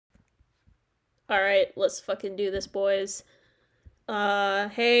Alright, let's fucking do this, boys.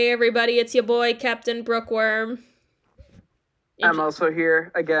 Hey everybody, it's your boy, Captain Brookworm. I'm also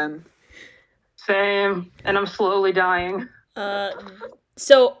here again. Same, and I'm slowly dying. Before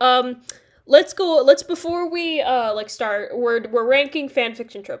we, start, we're ranking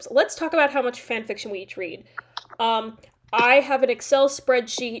fanfiction tropes. Let's talk about how much fanfiction we each read. I have an Excel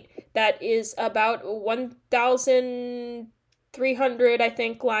spreadsheet that is about 1,300, I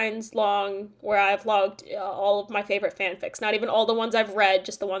think, lines long, where I've logged all of my favorite fanfics. Not even all the ones I've read,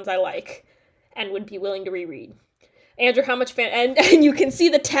 just the ones I like and would be willing to reread. Andrew, how much and you can see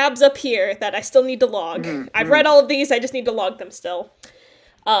the tabs up here that I still need to log. I've read all of these, I just need to log them still.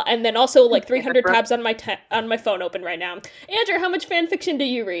 And then also like 300 tabs on my phone open right now. Andrew, how much fanfiction do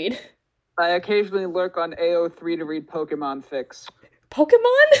you read? I occasionally lurk on AO3 to read Pokemon fics.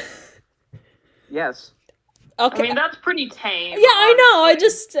 Pokemon? Yes. Okay. I mean, that's pretty tame. Yeah, I know.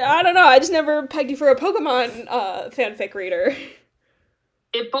 I don't know. I just never pegged you for a Pokemon fanfic reader.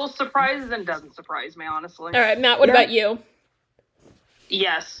 It both surprises and doesn't surprise me, honestly. All right, Matt, what about you?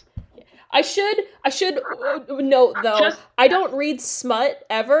 Yes. I should note, though, I don't read smut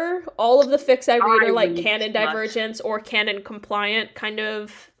ever. All of the fics I read are, like, canon divergence or canon compliant kind of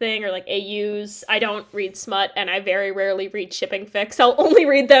thing, or, like, AUs. I don't read smut, and I very rarely read shipping fics. I'll only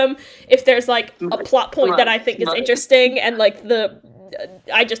read them if there's, like, a plot point that I think is interesting, and, like,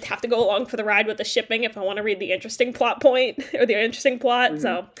 I just have to go along for the ride with the shipping if I want to read the interesting plot point, or the interesting plot,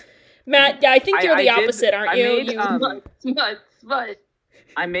 so... Matt, yeah, I think you're the opposite, aren't you? Smut.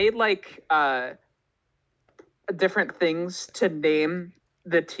 I made, like, different things to name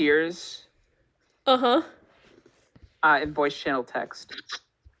the tiers. Uh-huh. In voice channel text.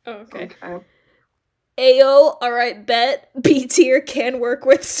 Oh, okay. AO, alright, bet. B tier, can work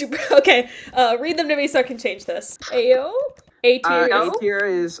with super... Okay, read them to me so I can change this. AO? A tier? A tier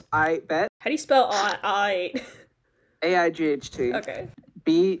is I bet. How do you spell I? AIGHT. Okay.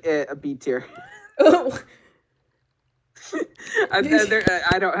 B, B tier. Oh. I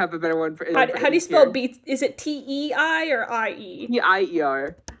don't have a better one for. How do you spell B? Is it TEI or IE?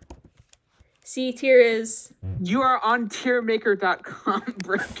 TIER. C tier is. You are on tiermaker.com,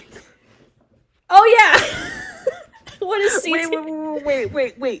 Brick. Oh yeah. What is C tier?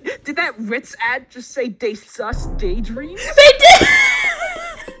 Wait. Did that Ritz ad just say "They sus daydreams"? They did.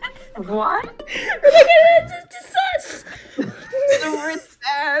 What? It's sus. The Ritz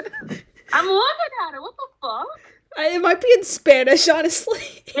ad. I'm looking at it. What the fuck? It might be in Spanish, honestly.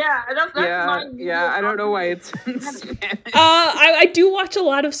 Yeah, that's mine. Yeah, I don't know why it's in Spanish. I do watch a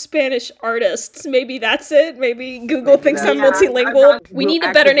lot of Spanish artists. Maybe that's it. Maybe Google thinks I'm multilingual. We need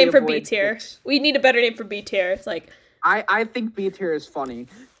a better name for B tier. We need a better name for B tier. It's like... I think B tier is funny.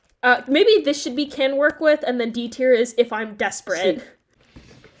 Maybe this should be can work with, and then D tier is if I'm desperate.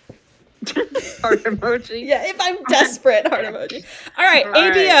 Heart emoji. Yeah, if I'm desperate, heart emoji. All right,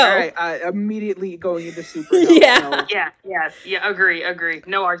 ABO. All right. Immediately going into super. Yeah. Yeah. Agree.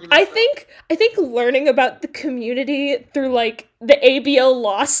 No argument. I think learning about the community through like the ABO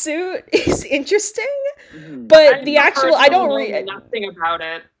lawsuit is interesting, but I don't read nothing about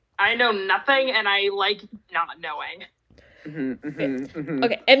it. I know nothing, and I like not knowing.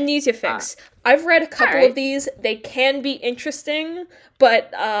 Okay, Amnesia Fics. I've read a couple of these. They can be interesting,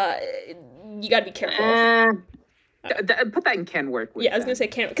 but you gotta be careful. Put that in can work with. Yeah, I was gonna say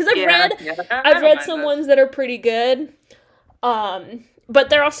can, because I've read some ones that are pretty good.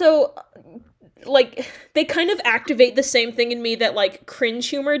 But they're also like they kind of activate the same thing in me that like cringe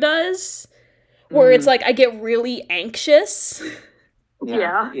humor does, where it's like I get really anxious.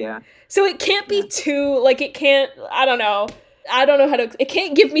 Yeah. So it can't be too, like, it can't, I don't know how to, it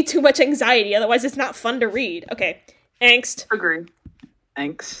can't give me too much anxiety, otherwise it's not fun to read. Okay, Angst. Agree.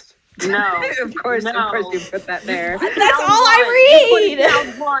 Angst. No. Of course you put that there. That's all I read!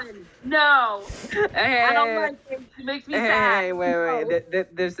 No. Hey, I don't like it. It makes me sad. Hey, wait.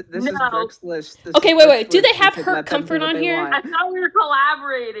 This is Brooke's list. Okay, wait. Do they have Hurt Comfort on here? I thought we were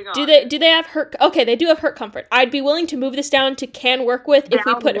collaborating on Do they have Hurt... Okay, they do have Hurt Comfort. I'd be willing to move this down to can work with if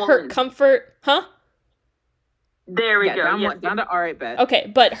we put Hurt Comfort... Huh? There we go. Down to alright, bet.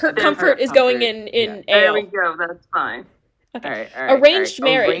 Okay, but Hurt Comfort is going in AO. There we go, that's fine. Okay. All right. Arranged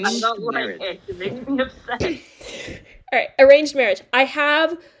marriage. I'm not like it. It makes me upset. Alright, arranged marriage. I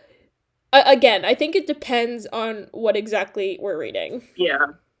have... again, I think it depends on what exactly we're reading. Yeah.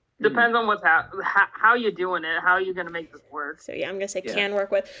 Depends on what's how you're doing it, how you're gonna make this work. So yeah, I'm gonna say can work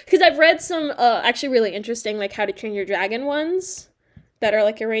with. Because I've read some actually really interesting, like, How to Train Your Dragon ones that are,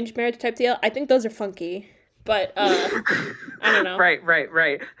 like, arranged marriage type deal. I think those are funky. But, I don't know. Right.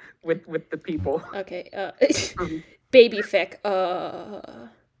 With the people. Okay, baby fic.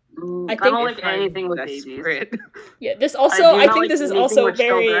 I I think don't like anything with babies. Yeah, this also, I think this is also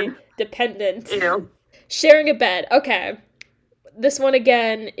very dependent. Sharing a bed. Okay. This one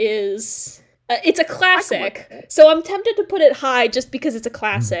again is, it's a classic. So I'm tempted to put it high just because it's a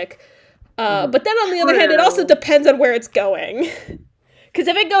classic. But then on the other hand, it also depends on where it's going. Because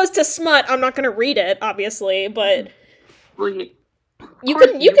if it goes to smut, I'm not going to read it, obviously, but you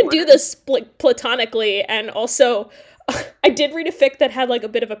can do this platonically, and also I did read a fic that had like a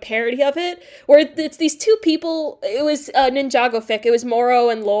bit of a parody of it, where it's these two people. It was a Ninjago fic. It was Moro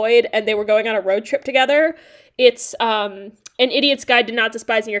and Lloyd, and they were going on a road trip together. It's An Idiot's Guide to Not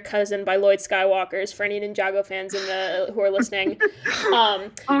Despising Your Cousin by Lloyd Skywalkers, for any Ninjago fans who are listening. They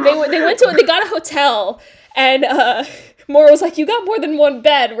got a hotel, and Moro was like, "You got more than one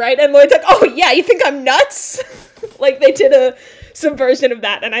bed, right?" And Lloyd's like, "Oh yeah, you think I'm nuts?" Like, they did a subversion of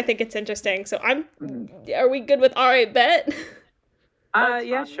that, and I think it's interesting. So are we good with alright, bet?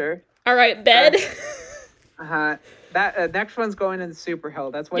 Yeah, sure. Alright, bed. That next one's going in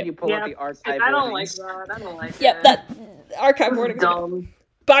Superhill. That's when you pull out the archive. I don't like that. I don't like that. That archive wording. Dumb.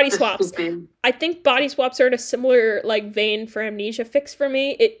 Body swaps. I think body swaps are in a similar like vein for amnesia fics for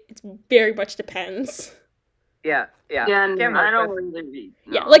me. It very much depends. Yeah. And I don't really read.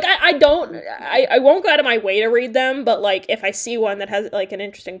 No. Yeah, like I won't go out of my way to read them, but like if I see one that has like an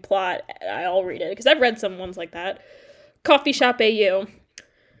interesting plot, I'll read it because I've read some ones like that. Coffee shop AU.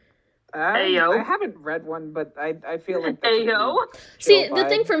 I haven't read one, but I feel like AO. See, the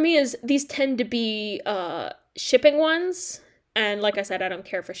thing for me is these tend to be shipping ones. And like I said, I don't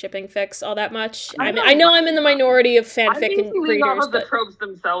care for shipping fics all that much. I know I'm in the minority of fanfic and readers. I love the tropes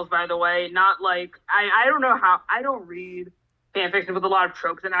themselves, by the way. Not like I don't know how I don't read fanfiction with a lot of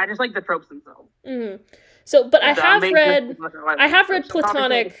tropes, and I just like the tropes themselves. Mm-hmm. So, but I have read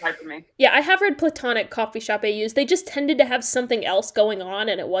platonic. Yeah, I have read platonic coffee shop AUs. They just tended to have something else going on,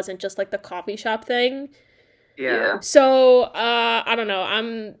 and it wasn't just like the coffee shop thing. Yeah. So I don't know.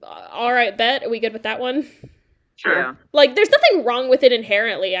 I'm all right. Bet. Are we good with that one? Sure. Yeah. Like, there's nothing wrong with it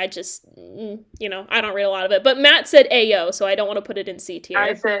inherently. I just, I don't read a lot of it. But Matt said AO, so I don't want to put it in C tier.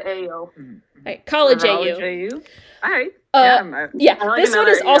 I said AO. All right, college AU. All right. This one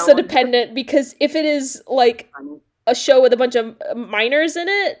is also dependent because if it is like a show with a bunch of minors in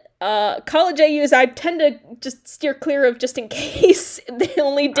it, college AUs I tend to just steer clear of just in case they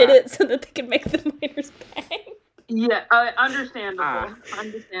only did it so that they could make the minors bang. Yeah, understandable.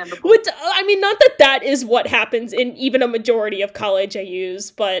 Understandable. Which, I mean, not that is what happens in even a majority of college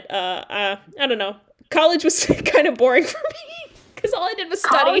AUs, but I don't know. College was kind of boring for me because all I did was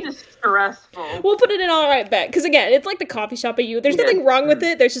study. College is stressful. We'll put it in alright bet because again, it's like the coffee shop AU. There's nothing wrong with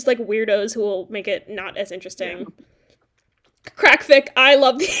it. There's just like weirdos who will make it not as interesting. Yeah. Crack fic, I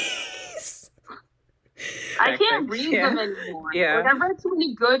love these. I can't read them anymore. Yeah. Like, I've read so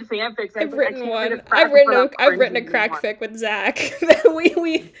many good fanfics. I've written one. I've written a crack fic with Zach.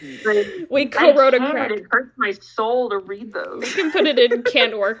 we co-wrote a crack. It hurts my soul to read those. You can put it in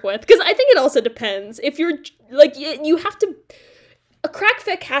Can't Work With. Because I think it also depends. If you're, like, you have to... A crack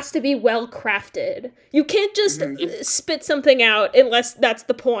fic has to be well crafted. You can't just spit something out unless that's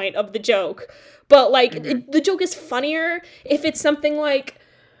the point of the joke. But, like, the joke is funnier if it's something like...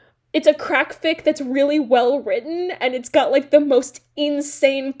 It's a crack fic that's really well written, and it's got, like, the most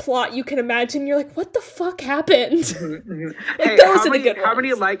insane plot you can imagine. You're like, what the fuck happened? Hey, those are the good ones. How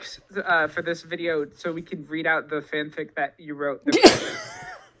many likes for this video so we can read out the fanfic that you wrote?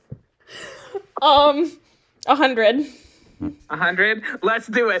 100. 100? Let's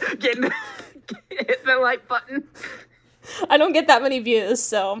do it. Hit the like button. I don't get that many views,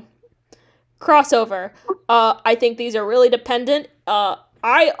 so... Crossover. I think these are really dependent.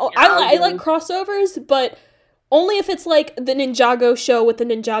 I like crossovers, but only if it's like the Ninjago show with the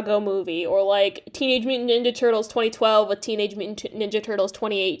Ninjago movie, or like Teenage Mutant Ninja Turtles 2012 with Teenage Mutant Ninja Turtles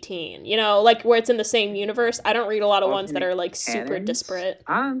 2018. You know, like where it's in the same universe. I don't read a lot of ones that are like super disparate.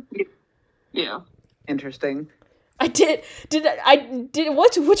 Yeah. Interesting. Which one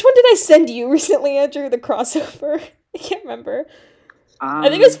did I send you recently, Andrew? The crossover? I can't remember. I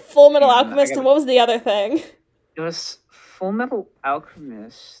think it was Full Metal Alchemist, and what was the other thing? It was Full Metal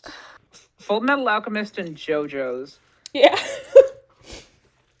Alchemist. Full Metal Alchemist and JoJo's. Yeah.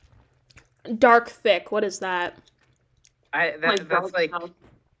 Dark fic, what is that? That's like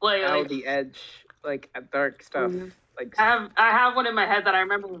the edge, like dark stuff. Mm-hmm. Like I have one in my head that I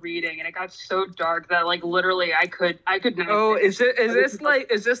remember reading, and it got so dark that like literally I could. Oh, is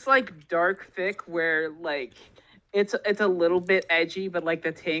this like dark fic where like it's a little bit edgy, but like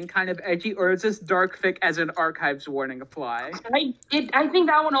the tang kind of edgy, or is this dark fic as an archives warning apply? I think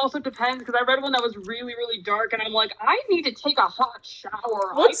that one also depends, because I read one that was really, really dark, and I'm like, I need to take a hot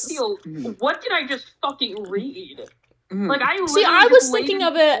shower. I feel, what did I just fucking read? Like, I was thinking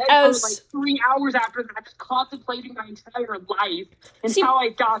of it as like 3 hours after that, just contemplating my entire life and how I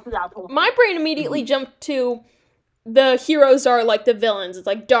got to that point. My brain immediately jumped to the heroes are like the villains. It's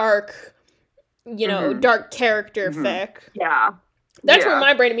like dark, you know, dark character fic. Yeah. That's where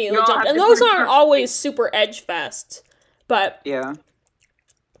my brain immediately jumped. And those aren't always super edge fest. But yeah,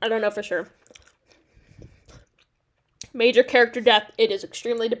 I don't know for sure. Major character death, it is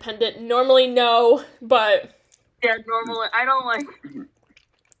extremely dependent. Normally no, but yeah, normally I don't like.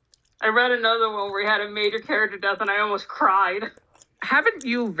 I read another one where he had a major character death and I almost cried. Haven't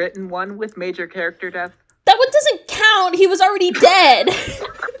you written one with major character death? That one doesn't count. He was already dead.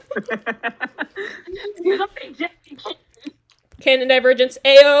 He was already dead. Canon divergence,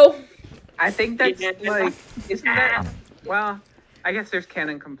 AO. I think that's like, isn't that? Well, I guess there's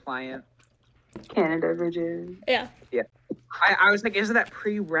canon compliant. Canon divergence. Yeah. Yeah. I was like, isn't that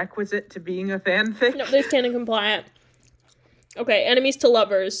prerequisite to being a fanfic? No, there's canon compliant. Okay, enemies to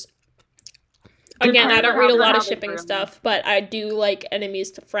lovers. Again, I don't read a lot of shipping stuff, but I do like enemies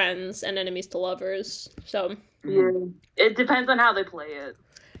to friends and enemies to lovers. So yeah, it depends on how they play it.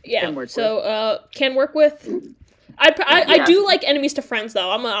 Yeah. So can work with. I do like enemies to friends though.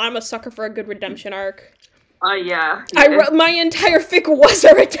 I'm a sucker for a good redemption arc. Yeah. My entire fic was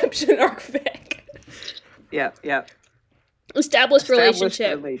a redemption arc fic. Yeah. Established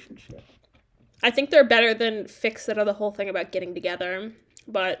relationship. I think they're better than fics that are the whole thing about getting together.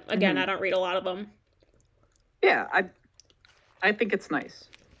 But again, I don't read a lot of them. Yeah, I think it's nice.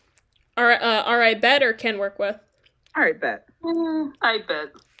 Alright, bet or can work with? Alright, bet. I bet.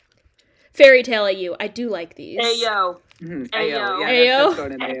 Fairy Tale AU. I do like these. Ayo. Ayo. Yeah, Ayo. that's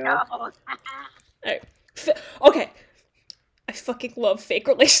going in Ayo. Right. Okay. I fucking love fake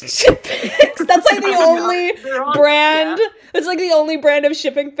relationship fics. That's like the only brand. It's like the only brand of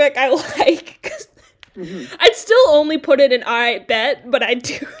shipping fic I like. I'd still only put it in I bet, but I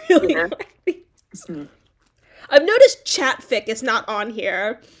do really like these. I've noticed Chat Fic is not on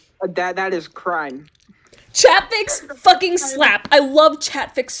here. That is crime. Chat Fics fucking slap. I love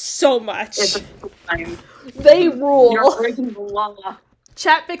Chat Fics so much. They rule. You're breaking the law.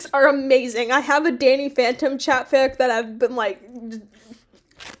 Chat Fics are amazing. I have a Danny Phantom chat fic that I've been like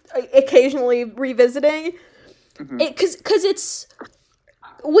occasionally revisiting. Because it's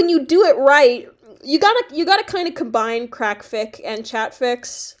when you do it right. You gotta kind of combine Crack Fic and Chat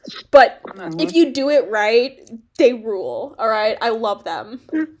Fics, but if you do it right, they rule. All right, I love them,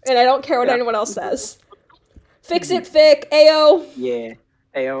 and I don't care what anyone else says. Fix it, fic, Ayo. Yeah,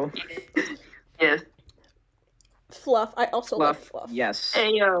 Ayo. Yes. Fluff. I also like Fluff. Yes.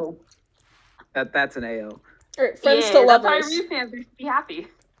 Ayo. That's an Ayo. All right, friends to lovers. That's why fans should be happy.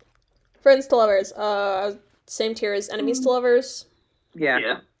 Friends to lovers. Same tier as enemies to lovers.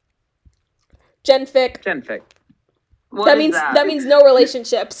 Yeah. Genfic. That means no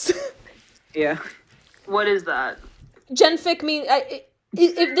relationships. Yeah. What is that? Genfic means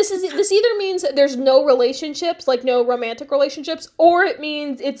this either means that there's no relationships, like no romantic relationships, or it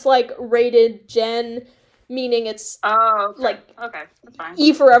means it's like rated gen, meaning it's like that's fine.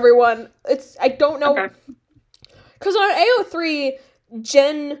 E for everyone. I don't know because on AO3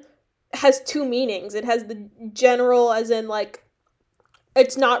 gen has two meanings. It has the general as in like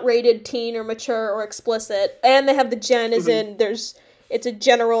it's not rated teen or mature or explicit, and they have the gen as in it's a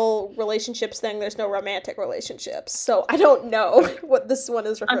general relationships thing. There's no romantic relationships, so I don't know what this one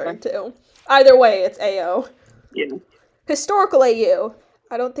is referring to. Either way, it's AO. Yeah. Historical AU.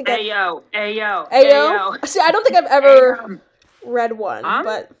 I don't think AO. See, I don't think I've ever read one,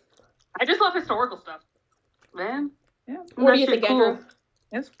 but I just love historical stuff, man. Yeah. What do you think, Andrew?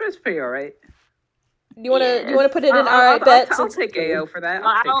 It's pretty alright. Do you want to put it in alright bet? I'll take AO for that.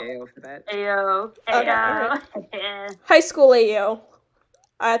 I'll take AO for that. AO. Okay. High school AU.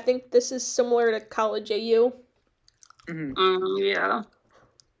 I think this is similar to college AU. Yeah.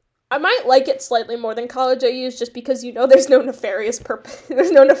 I might like it slightly more than college AUs just because there's no nefarious purpose.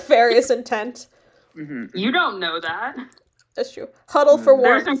 There's no nefarious intent. You don't know that. That's true. Huddle for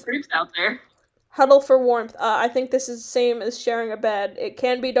warmth. There's some creeps out there. Huddle for warmth. I think this is the same as sharing a bed. It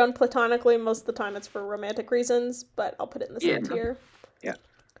can be done platonically. Most of the time it's for romantic reasons, but I'll put it in the same tier. Yeah.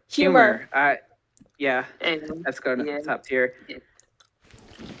 Humor. Yeah. Let's go to the top tier. Yeah.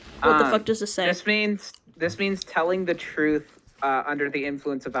 What the fuck does this say? This means telling the truth under the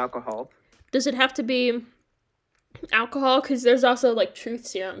influence of alcohol. Does it have to be alcohol, because there's also like truth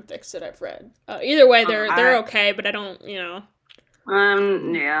serum fics that I've read. Either way, they're okay, but I don't, you know.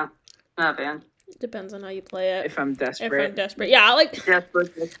 Yeah, not bad. Depends on how you play it. If I'm desperate. Yeah, like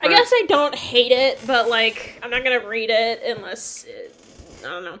desperate. I guess I don't hate it, but like I'm not gonna read it unless I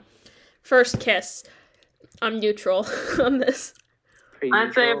don't know. First kiss. I'm neutral on this.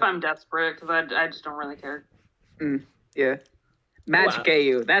 I'd say if I'm desperate, because I just don't really care. Yeah. Magic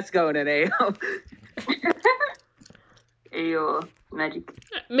AU. That's going in AO. AO. Magic.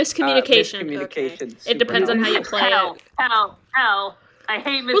 Miscommunication. Miscommunication. Okay. It depends on how you play it. Hell. I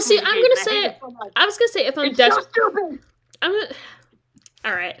hate miscommunication. Well, see, I'm gonna say. I was gonna say if I'm desperate. So stupid. I'm gonna.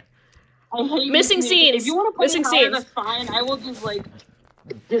 All right. I hate missing scenes. If you want to put missing scenes, that's fine. I will just like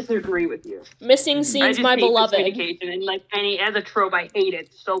disagree with you. Missing scenes, my beloved. And like as a trope, I hate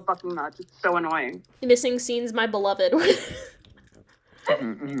it so fucking much. It's so annoying. Missing scenes, my beloved.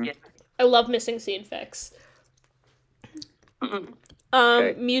 Yeah. I love missing scene fics.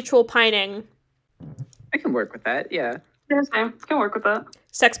 Mutual pining. I can work with that. Yeah. Yeah, same. Can work with that.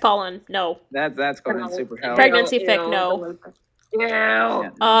 Sex pollen. No. That's going in super hell. Pregnancy fic. No.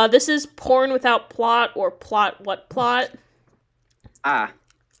 Yeah. This is porn without plot or plot what plot?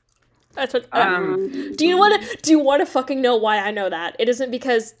 That's what. Do you want to fucking know why I know that? It isn't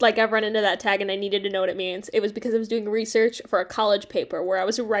because like I've run into that tag and I needed to know what it means. It was because I was doing research for a college paper where I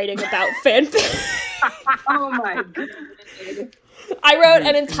was writing about fanfic. Oh my god. I wrote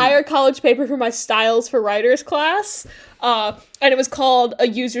an entire college paper for my Styles for Writers class, and it was called A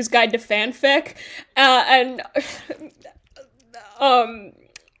User's Guide to Fanfic, and I'm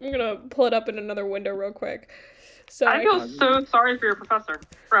gonna pull it up in another window real quick. So I feel so sorry for your professor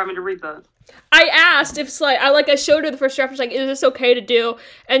for having to read that. I asked if it's like I showed her the first draft. I was like, "Is this okay to do?"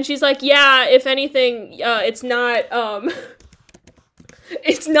 And she's like, "Yeah, if anything, it's not.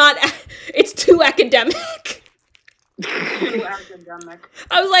 It's too academic." Too academic.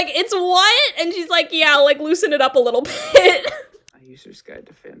 I was like, "It's what?" And she's like, "Yeah, like loosen it up a little bit." User's Guide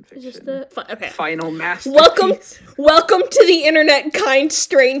to Fanfiction. Just okay. Final masterpiece. Welcome to the internet, kind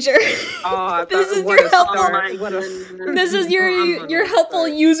stranger. This is your helpful. This is your helpful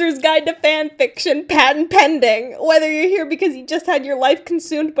user's guide to fanfiction, patent pending. Whether you're here because you just had your life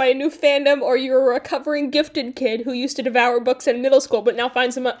consumed by a new fandom, or you're a recovering gifted kid who used to devour books in middle school but now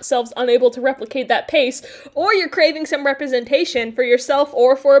finds themselves unable to replicate that pace, or you're craving some representation for yourself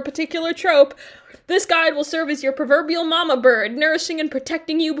or for a particular trope. This guide will serve as your proverbial mama bird, nourishing and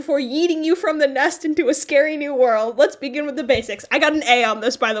protecting you before yeeting you from the nest into a scary new world. Let's begin with the basics. I got an A on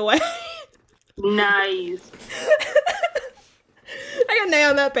this, by the way. Nice. I got an A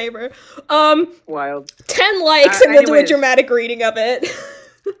on that paper. Wild. 10 likes and we'll do a dramatic reading of it.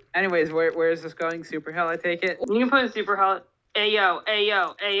 Anyways, where is this going? Super hell, I take it? You can put in super hell.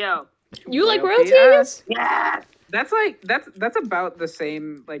 Ayo. You like royalties? Yeah. That's about the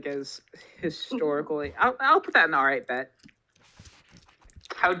same like as historically. I'll put that in alright bet.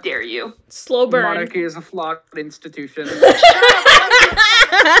 How dare you? Slow burn. Monarchy is a flawed institution. Shut up,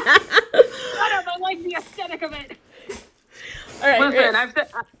 I like the aesthetic of it. All right. Listen,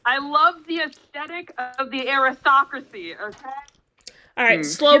 I love the aesthetic of the aristocracy. Okay. All right,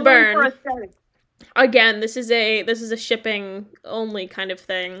 slow burn. Again, this is a shipping only kind of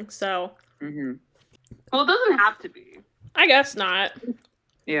thing. So. Well, it doesn't have to be. I guess not.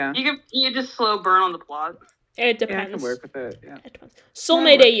 Yeah. You just slow burn on the plot. It depends. Yeah, I can work with it. Yeah. It depends.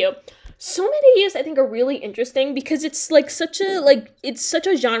 Soulmate AU. Soulmate AUs I think are really interesting because it's like such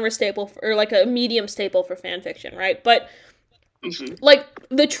a genre staple or like a medium staple for fanfiction, right? But like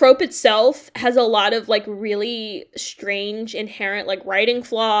the trope itself has a lot of like really strange inherent like writing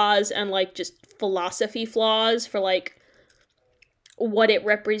flaws and like just philosophy flaws for like what it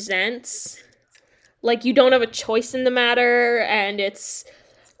represents. Like, you don't have a choice in the matter, and it's...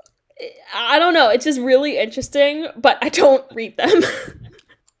 I don't know, it's just really interesting, but I don't read them.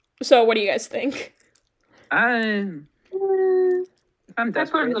 So, what do you guys think? I'm desperate. I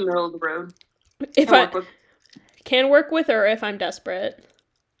put it in the middle of the road. If I can work with, or if I'm desperate?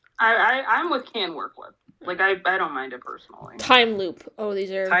 I'm with can work with. Like, I don't mind it personally. Time loop. Oh,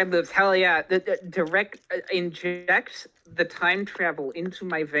 these are... Time loops, hell yeah. The direct injects the time travel into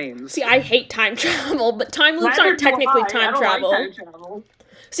my veins. See, I hate time travel, but time loops aren't technically time travel. Like time travel.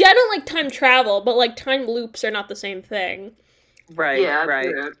 See, I don't like time travel, but, like, time loops are not the same thing. Right, yeah, right.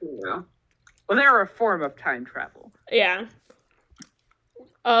 True. Well, they're a form of time travel. Yeah.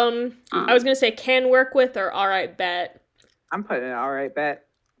 I was gonna say can work with or alright bet. I'm putting an alright bet.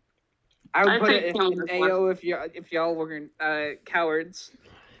 I would put it in AO if y'all weren't cowards.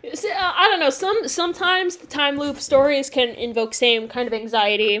 See, I don't know. Sometimes the time loop stories can invoke same kind of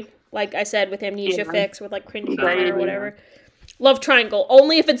anxiety Like I said, with Amnesia Fics, with like cringe humor or whatever. Love triangle,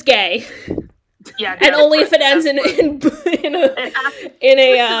 only if it's gay. Yeah, and only if it ends in a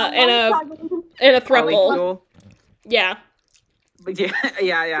throuple. Yeah.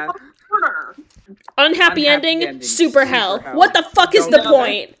 Yeah. Unhappy ending, super hell. What the fuck is the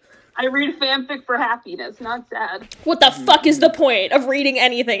point? I read fanfic for happiness, not sad. What the fuck is the point of reading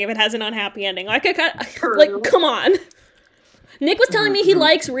anything if it has an unhappy ending? Like, come on. Nick was telling me he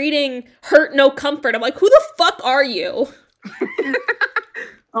likes reading Hurt No Comfort. I'm like, who the fuck are you?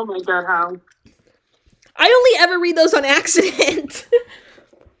 Oh my god, how? I only ever read those on accident.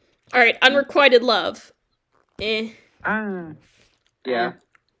 Alright, Unrequited Love. Yeah. Yeah,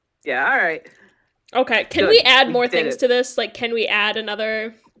 alright. Okay, can we add more things to this? Like, can we add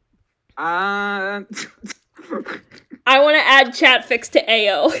another... I want to add Chat Fics to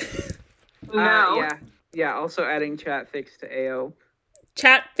AO. No. Yeah, also adding Chat Fics to AO.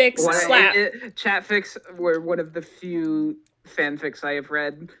 Chat Fics slap. Chat Fics were one of the few fanfics I have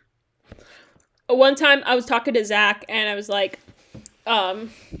read. One time I was talking to Zach and I was like,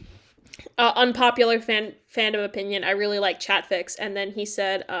 unpopular fandom opinion, I really like Chat Fics. And then he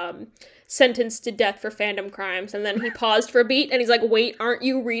said, sentenced to death for fandom crimes. And then he paused for a beat and he's like, wait, aren't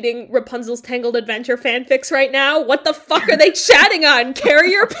you reading Rapunzel's Tangled Adventure fanfics right now? What the fuck are they chatting on?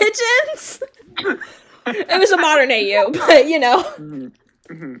 Carrier pigeons? It was a modern AU, but you know.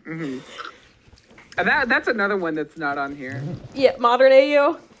 That's another one that's not on here. Yeah, modern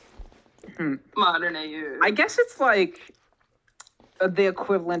AU. Modern AU. I guess it's like the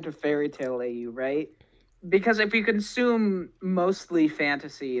equivalent of fairy tale AU, right? Because if you consume mostly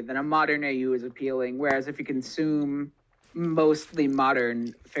fantasy, then a modern AU is appealing. Whereas if you consume mostly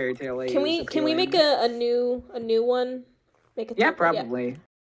modern fairy tale AU, can we make a new one? Make a yeah, probably. Yeah.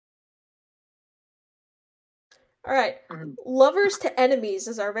 All right, Lovers to Enemies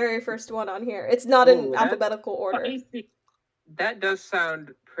is our very first one on here. It's not in alphabetical order. That does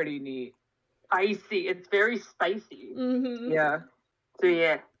sound pretty neat. Spicy. It's very spicy. Yeah. So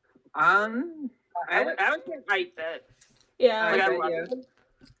yeah. I would say hype it. Yeah. Like, I love it.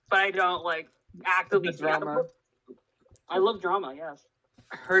 But I don't like actively drama. I love drama, yes.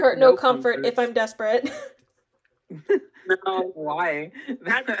 Hurt no comfort if I'm desperate. No. Why?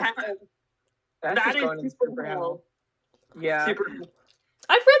 That is super hell. Yeah. I've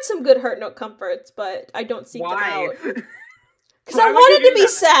read some good Hurt No Comforts, but I don't seek them out. Because I wanted to be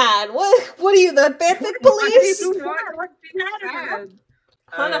sad. What are you, the fanfic police?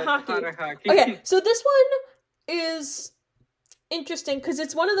 Hanahaki. Okay, so this one is interesting because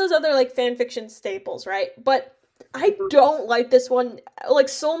it's one of those other like fanfiction staples, right? But I don't like this one. Like,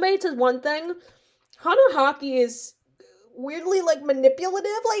 soulmates is one thing. Hanahaki is weirdly like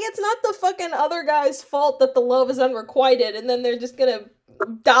manipulative. Like, it's not the fucking other guy's fault that the love is unrequited and then they're just gonna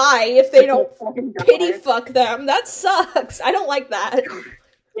die if they don't pity fuck them. That sucks. I don't like that.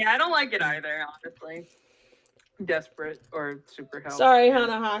 Yeah, I don't like it either, honestly. Desperate or super help. Sorry,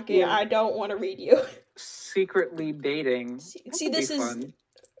 Hanahaki. Yeah. I don't want to read you. Secretly dating. See, this is fun.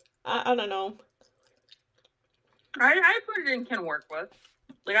 I don't know. I put it in can work with.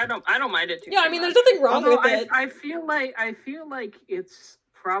 Like, I don't mind it too. Yeah, I mean, there's nothing wrong with it. I feel like it's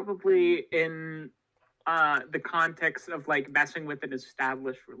probably in the context of like messing with an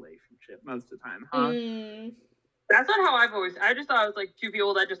established relationship most of the time, huh? That's not how I just thought it was like two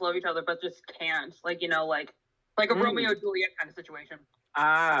people that just love each other but just can't. Like, you know, like a Romeo and Juliet kind of situation.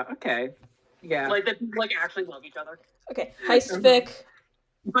 Okay. Yeah. Like that people like actually love each other. Okay. Heist fic.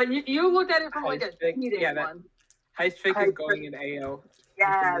 But you looked at it from like a one. Heist fic is going in AO.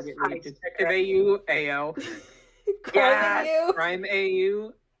 Yes. Detective AU, AO. Crime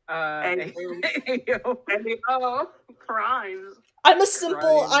AU. AO. Crimes. I'm a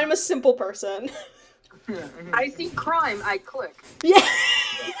simple person. I see crime, I click. Yeah.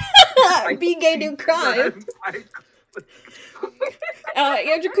 Be gay, do crime.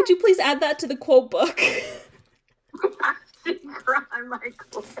 Andrew, could you please add that to the quote book? I see crime, I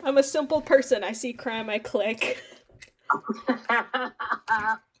click. I'm a simple person. I see crime, I click.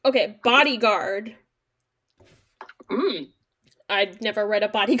 Okay, Bodyguard. I've never read a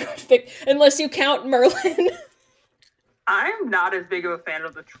Bodyguard fic, unless you count Merlin. I'm not as big of a fan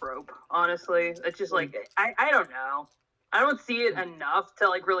of the trope, honestly. It's just like, I don't know. I don't see it enough to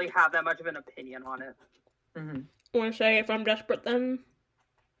like really have that much of an opinion on it. Want to say If I'm Desperate then?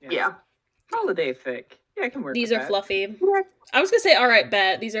 Yeah. Holiday fic. Yeah, I can work. These are fluffy. I was gonna say, all right,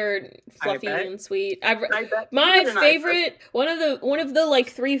 bet. These are fluffy and sweet. My favorite, one of the like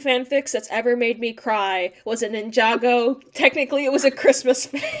 3 fanfics that's ever made me cry was a Ninjago. Technically, it was a Christmas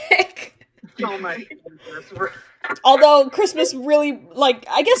fic. so much. Although Christmas really, like,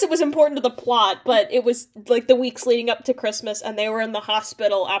 I guess it was important to the plot, but it was, like, the weeks leading up to Christmas, and they were in the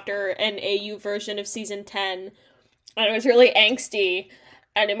hospital after an AU version of Season 10, and it was really angsty,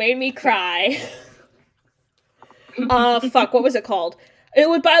 and it made me cry. Fuck, what was it called? It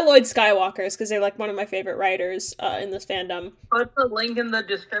was by Lloyd Skywalkers, because they're, like, one of my favorite writers in this fandom. Put the link in the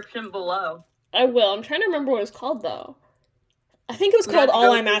description below. I will. I'm trying to remember what it was called, though. I think it was called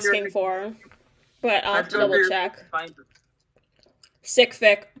All I'm Asking For. But I'll have to double check. Sick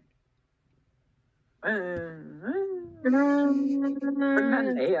fic. I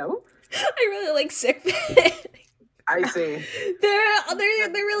really like sick fic. I see.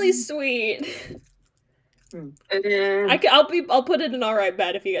 They're really sweet. I'll put it in alright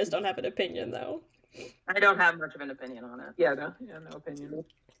bet if you guys don't have an opinion though. I don't have much of an opinion on it. Yeah, no opinion.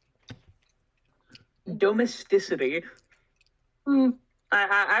 Domesticity.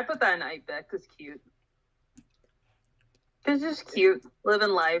 I put that in Ibeck. It's cute. It's just cute. Living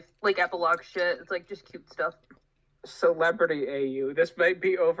life. Like epilogue shit. It's like just cute stuff. Celebrity AU. This might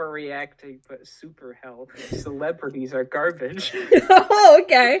be overreacting, but super hell. Celebrities are garbage. Oh,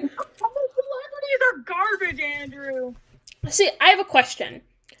 okay. Celebrities are garbage, Andrew. See, I have a question.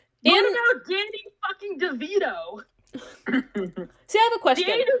 What about Danny fucking DeVito? See, I have a question.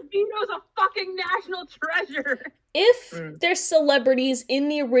 Danny DeVito's a fucking national treasure. If there's celebrities in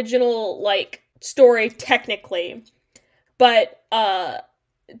the original, like, story, technically, but,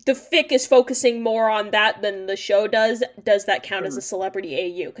 the fic is focusing more on that than the show does that count as a celebrity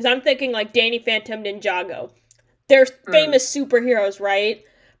AU? Because I'm thinking, like, Danny Phantom Ninjago. They're famous superheroes, right?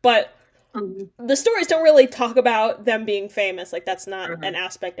 But the stories don't really talk about them being famous. Like, that's not an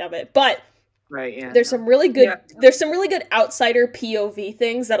aspect of it. But right, yeah, there's some really good there's some really good outsider POV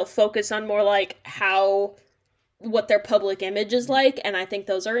things that'll focus on more, like, what their public image is like, and I think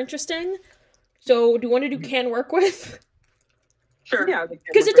those are interesting. So, do you want to do can work with? Sure. Yeah,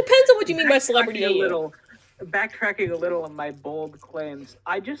 because it depends on what you mean by celebrity AU. Backtracking a little on my bold claims,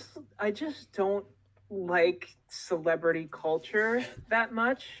 I just don't like celebrity culture that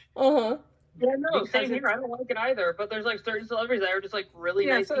much. Yeah, no, same here. I don't like it either. But there's like certain celebrities that are just like really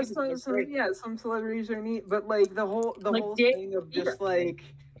nice. Some celebrities are neat, but like the whole thing of just like.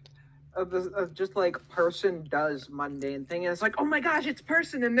 Of just like person does mundane thing, and it's like, oh my gosh, it's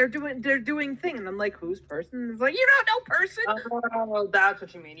person, and they're doing thing, and I'm like, who's person? And it's like, you don't know person. Oh, that's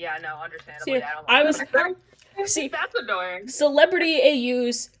what you mean. Yeah, no, understandably. See, that's annoying. Celebrity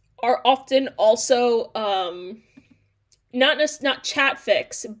AUs are often also not chat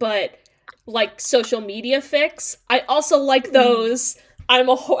fics, but like social media fics. I also like those. I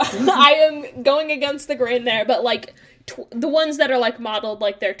am going against the grain there, but like. The ones that are like modeled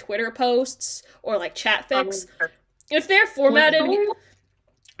like their Twitter posts or like chat fics, if they're formatted,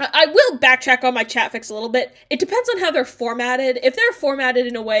 I will backtrack on my chat fics a little bit. It depends on how they're formatted. If they're formatted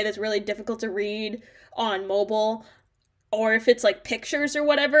in a way that's really difficult to read on mobile, or if it's like pictures or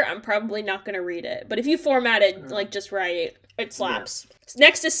whatever, I'm probably not going to read it. But if you format it like just right, it slaps. Yeah.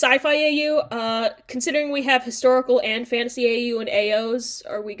 Next is sci-fi AU. Considering we have historical and fantasy AU and AOs,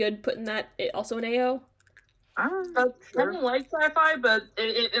 are we good putting that also in AO? I don't like sci-fi, but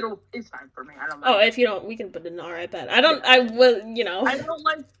it's fine for me. I don't. Oh, if you don't, we can put it in alright bet. I don't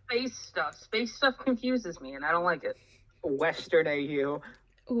like space stuff. Space stuff confuses me, and I don't like it. Western AU.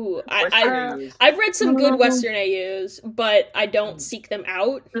 Ooh, I've read some good Western AUs, but I don't seek them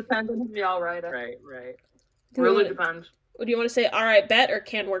out. Depends on the alright. Right. Really depends. What do you want to say? Alright bet or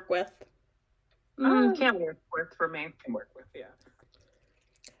can work with? Can work with for me. Can work with, yeah.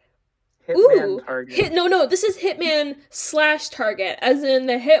 Hitman Target. This is Hitman / Target, as in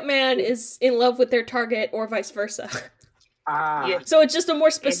the Hitman is in love with their target or vice versa. Yeah. So it's just a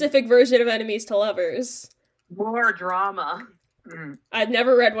more specific version of enemies to lovers. More drama. I've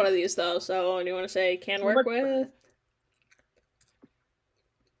never read one of these though, so do you want to say can work with?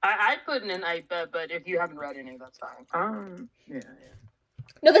 I put in an I bet, but if you haven't read any, that's fine. Yeah.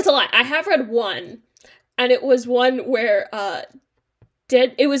 No, that's a lie. I have read one, and it was one where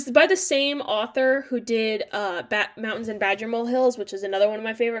it was by the same author who did Mountains and Badger Molehills, which is another one of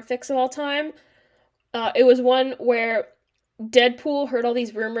my favorite fics of all time. It was one where Deadpool heard all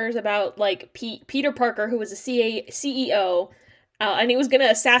these rumors about like Peter Parker, who was a CEO, and he was gonna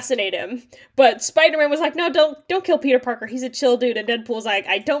assassinate him. But Spider-Man was like, "No, don't kill Peter Parker. He's a chill dude." And Deadpool's like,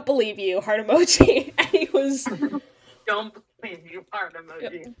 "I don't believe you." Heart emoji. And he was. Don't believe you. Heart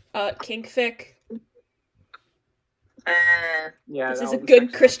emoji. Kink fic. Yeah, this is a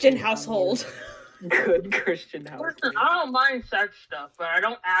good Christian household. Good Christian household. Listen, I don't mind sex stuff, but I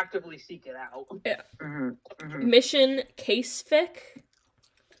don't actively seek it out. Yeah. Mission case fic.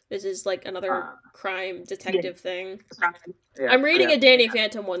 This is like another crime detective thing. Yeah, I'm reading a Danny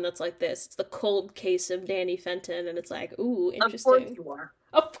Phantom one that's like this. It's the cold case of Danny Fenton, and it's like, ooh, interesting. Of course you are.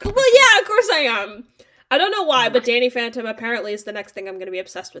 Oh, well, yeah, of course I am. I don't know why, but Danny Phantom apparently is the next thing I'm going to be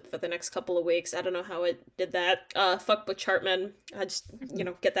obsessed with for the next couple of weeks. I don't know how it did that. Fuck Butch Hartman. I just,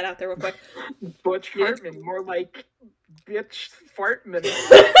 get that out there real quick. Butch Hartman, more like bitch Fartman.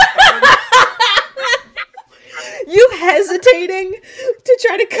 You hesitating to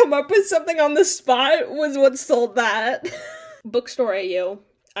try to come up with something on the spot was what sold that. Bookstore AU.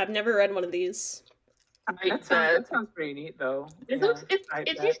 I've never read one of these. That sounds pretty neat, though. It's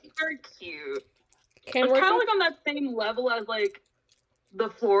just very cute. It's kind of like on that same level as like the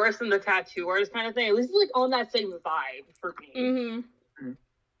florist and the tattoo artist kind of thing. At least it's like on that same vibe for me. Mm-hmm.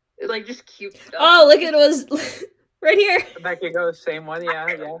 It's like just cute stuff. Oh, look, it was right here. Back you go, same one. Yeah.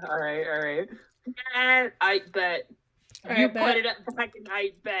 All right. And I bet. You put it up back and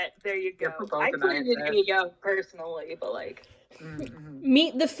I bet. There you go. I put it in AO personally, but like.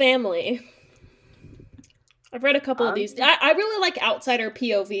 Meet the Family. I've read a couple of these. I really like outsider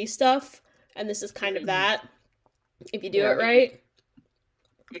POV stuff, and this is kind of that, if you do it right.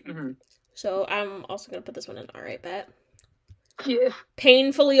 So I'm also going to put this one in alright bet. Yeah.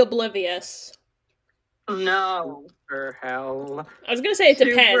 Painfully Oblivious. No. For hell. I was gonna say it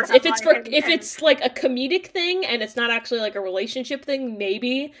depends. If it's like a comedic thing and it's not actually like a relationship thing,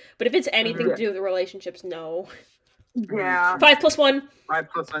 maybe. But if it's anything to do with the relationships, no. Yeah. 5+1.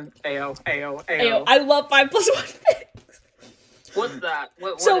 5+1. AO. I love 5+1 fics. What's that?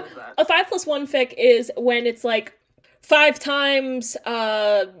 What is that? A 5+1 fic is when it's like 5 times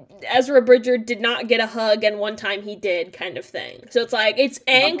Ezra Bridger did not get a hug and 1 time he did kind of thing. So it's like, it's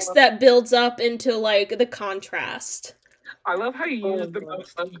angst that builds up into like the contrast. I love how you use the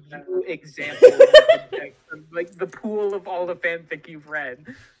most example of like the pool of all the fanfic you've read.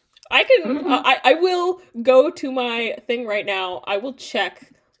 I can, I will go to my thing right now. I will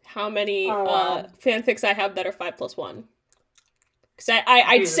check how many fanfics I have that are 5+1. Because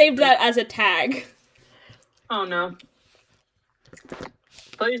I saved that as a tag. Oh no.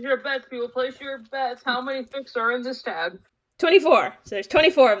 Place your bets, people. Place your bets. How many fics are in this tag? 24. So there's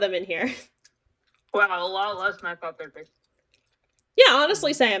 24 of them in here. Wow, a lot less than I thought there'd be. Yeah,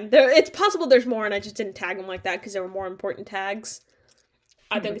 honestly, Sam. It's possible there's more, and I just didn't tag them like that because there were more important tags.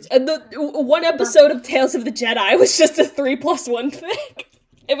 I think it's... the one episode of Tales of the Jedi was just a 3+1 fic.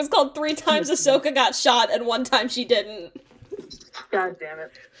 It was called 3 times Ahsoka got shot and 1 time she didn't. God damn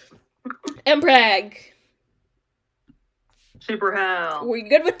it. Mpreg. Super hell. We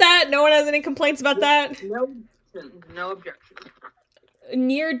good with that? No one has any complaints about that? No objection.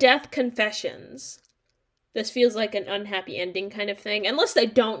 Near-death confessions. This feels like an unhappy ending kind of thing. Unless they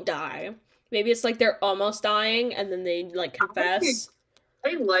don't die. Maybe it's like they're almost dying and then they, like, confess.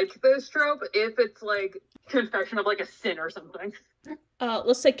 I like this trope if it's, like, confession of, like, a sin or something.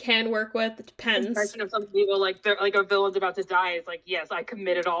 Let's say can work with. It depends. Confession of some people, like, they're, like, a villain's about to die. It's like, yes, I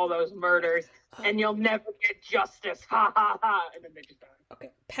committed all those murders, and you'll never get justice. Ha, ha, ha. And then they just die.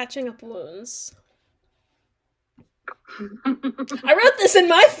 Okay. Patching up wounds. I wrote this in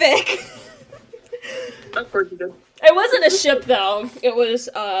my fic! Of course you did. It wasn't a ship, though. It was,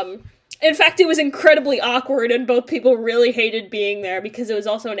 in fact, it was incredibly awkward, and both people really hated being there, because it was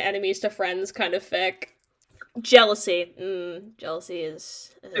also an enemies to friends kind of fic. Jealousy. Jealousy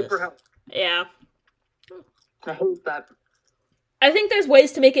is... Super helpful. Yeah. I hate that. I think there's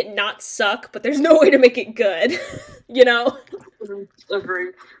ways to make it not suck, but there's no way to make it good. You know?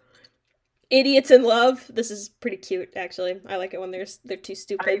 Agreed. Idiots in Love. This is pretty cute, actually. I like it when they're too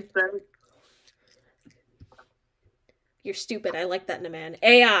stupid. You're stupid. I like that in a man.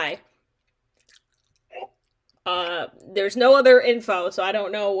 AI. There's no other info, so I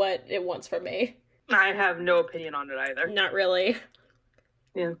don't know what it wants from me. I have no opinion on it either. Not really.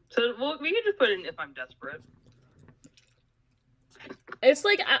 Yeah. So we can just put in if I'm desperate. It's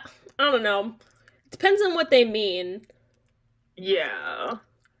like, I don't know. Depends on what they mean. Yeah.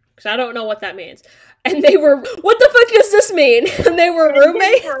 Because I don't know what that means. And they were, what the fuck does this mean? And they were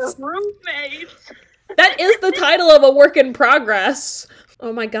roommates? They were roommates. That is the title of a work in progress.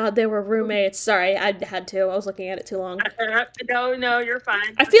 Oh my god, they were roommates. Sorry, I had to. I was looking at it too long. No, you're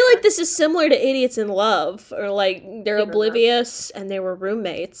fine. I feel like this is similar to Idiots in Love. Or like, they're oblivious and they were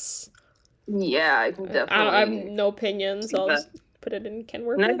roommates. Yeah, I can definitely... I have no opinions, so I'll just put it in can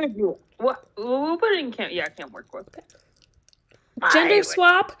work with. Neither do what? We'll put it in can... Yeah, can work with. Okay. Gender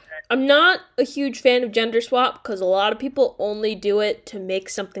swap. I'm not a huge fan of gender swap because a lot of people only do it to make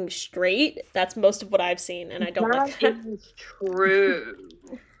something straight. That's most of what I've seen, and I don't like that. That is true.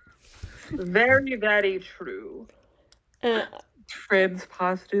 Very, very true. Trans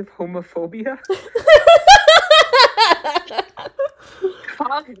positive homophobia.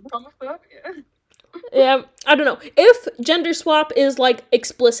 Yeah, I don't know. If gender swap is like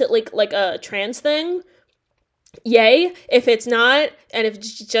explicitly like a trans thing, yay. If it's not, and if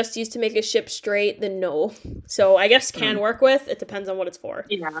it's just used to make a ship straight, then no. So I guess can work with. It depends on what it's for.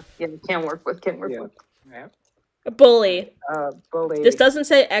 Yeah, can work with. Yeah. A bully. Bully. This doesn't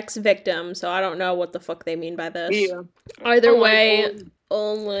say ex-victim, so I don't know what the fuck they mean by this. Yeah. Either way,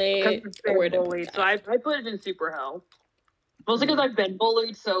 only. Bullied, so I put it in super hell. Mostly because I've been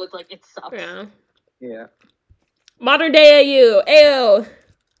bullied, so it's like it sucks. Yeah. Yeah. Modern day AU. Ayo.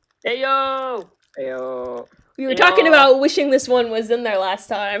 Ayo. Ayo. We were talking about wishing this one was in there last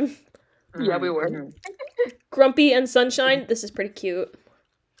time. Yeah, we were. Grumpy and Sunshine. This is pretty cute.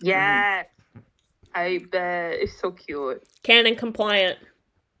 Yeah. I bet. It's so cute. Canon compliant.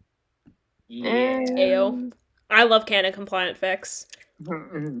 Yeah. Ayo. I love canon compliant fics.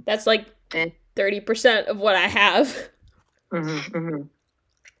 That's like 30% of what I have. And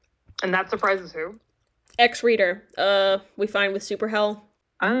that surprises who? Ex-reader. We find with super hell.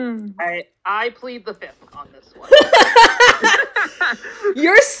 I plead the fifth on this one.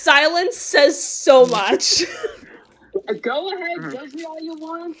 Your silence says so much. Go ahead, judge me all you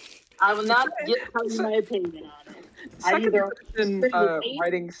want. I will not tell you my opinion on it. Second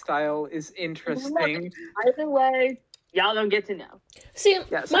writing style is interesting. Either way, y'all don't get to know. See,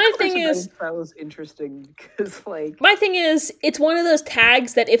 my thing is style is interesting because like my thing is it's one of those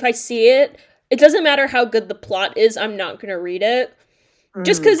tags that if I see it, it doesn't matter how good the plot is, I'm not gonna read it.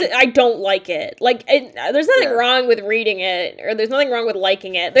 Just because I don't like it. Like, there's nothing wrong with reading it, or there's nothing wrong with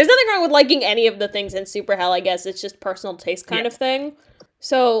liking it. There's nothing wrong with liking any of the things in Super Hell, I guess. It's just personal taste kind of thing.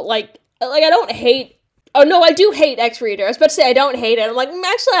 So, like, I don't hate... Oh, no, I do hate X-Reader. I was about to say I don't hate it. I'm like,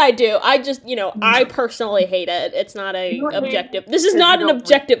 actually, I do. I just, I personally hate it. It's not a objective... This is not an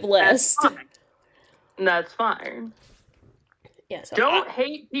objective list. That's fine. Yeah, so don't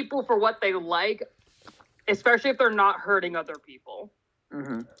hate people for what they like, especially if they're not hurting other people.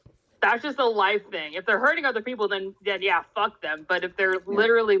 That's just a life thing. If they're hurting other people, then yeah, fuck them. But if they're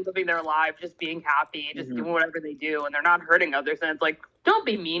literally living their life, just being happy, just doing whatever they do, and they're not hurting others, then it's like, don't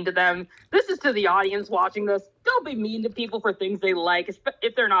be mean to them. This is to the audience watching this. Don't be mean to people for things they like,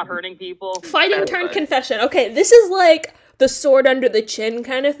 if they're not hurting people. Fighting turn confession. Okay, this is like the sword under the chin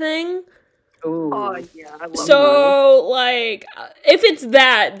kind of thing. Ooh. Oh yeah, I love so like, if it's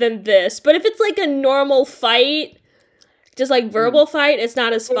that, then this. But if it's like a normal fight, just like verbal fight, it's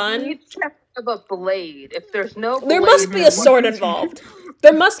not as fun. You check of a blade. If there's no blade, there must be a sword involved.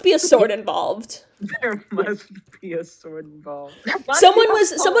 There must be a sword involved. There must be a sword involved. Someone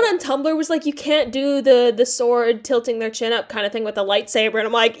on Tumblr was like, you can't do the sword tilting their chin up kind of thing with a lightsaber, and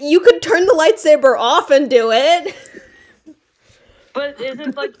I'm like, you could turn the lightsaber off and do it. But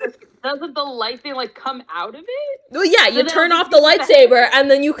doesn't the light thing like come out of it? Well, yeah, you turn off the lightsaber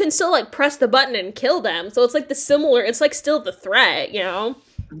and then you can still like press the button and kill them. So it's like it's like still the threat, Oh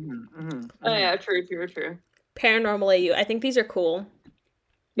yeah, true. Paranormal AU. I think these are cool.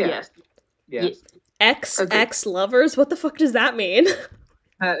 Yeah. Yes. Ex lovers? What the fuck does that mean?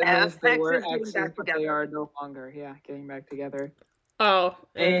 That means they were exes, but they are no longer. Yeah, getting back together. Oh.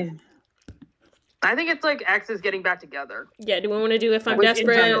 I think it's like exes getting back together. Yeah, do we want to do If I'm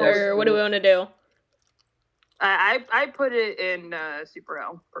Desperate, or what do we want to do? I put it in Super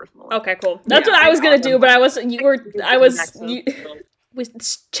Hell, personally. Okay, cool. That's what I was gonna do, but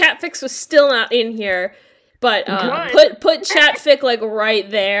Chat Fics was still not in here, but put Chat Fic like right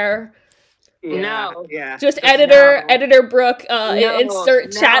there. Yeah, no. Yeah. Just editor Brooke,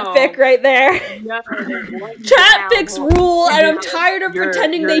 insert Chat Fic right there. No. Chat Fics rule, and I'm tired of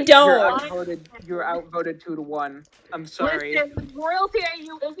pretending they don't. You're outvoted 2-1. I'm sorry. Listen, royalty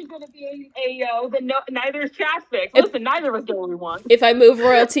AU isn't going to be AO, then neither is Chat Fic. Listen, neither of us get what we want. If I move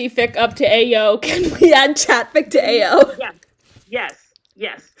royalty fic up to AO, can we add Chat Fic to AO? Yes.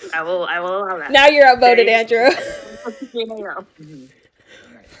 I will allow that. Now you're outvoted, Andrew.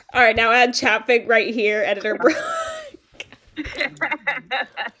 Alright, now add Chat Fic right here, editor Brooke.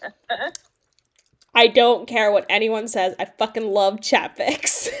 I don't care what anyone says. I fucking love Chat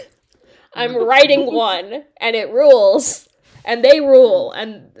Fics. I'm writing one, and it rules. And they rule.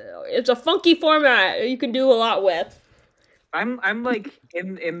 And it's a funky format you can do a lot with. I'm like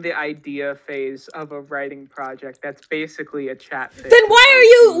in the idea phase of a writing project that's basically a chat fic. Then why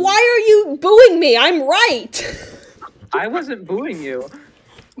are you booing me? I'm right. I wasn't booing you.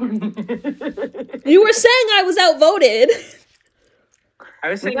 You were saying I was outvoted. I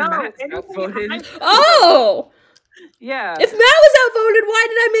was saying Matt's outvoted. Oh! Yeah. If Matt was outvoted, why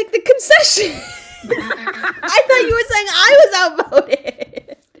did I make the concession? I thought you were saying I was was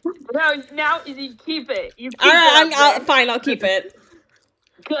outvoted. No, now you keep it. You keep Alright, fine, I'll keep it.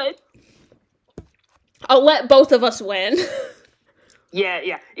 Good. I'll let both of us win.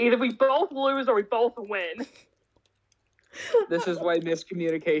 Yeah. Either we both lose or we both win. This is why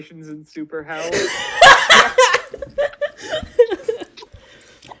miscommunications in super hell.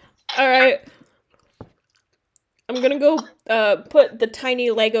 Alright. I'm gonna go put the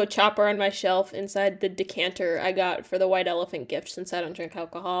tiny Lego chopper on my shelf inside the decanter I got for the white elephant gift since I don't drink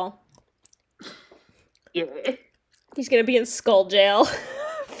alcohol. Yeah. He's gonna be in skull jail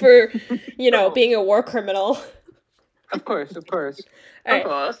for, being a war criminal. Of course.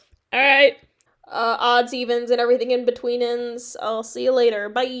 Alright. Odds, evens, and everything in between ends. I'll see you later.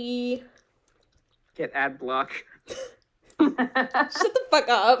 Bye. Get ad block. Shut the fuck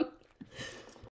up.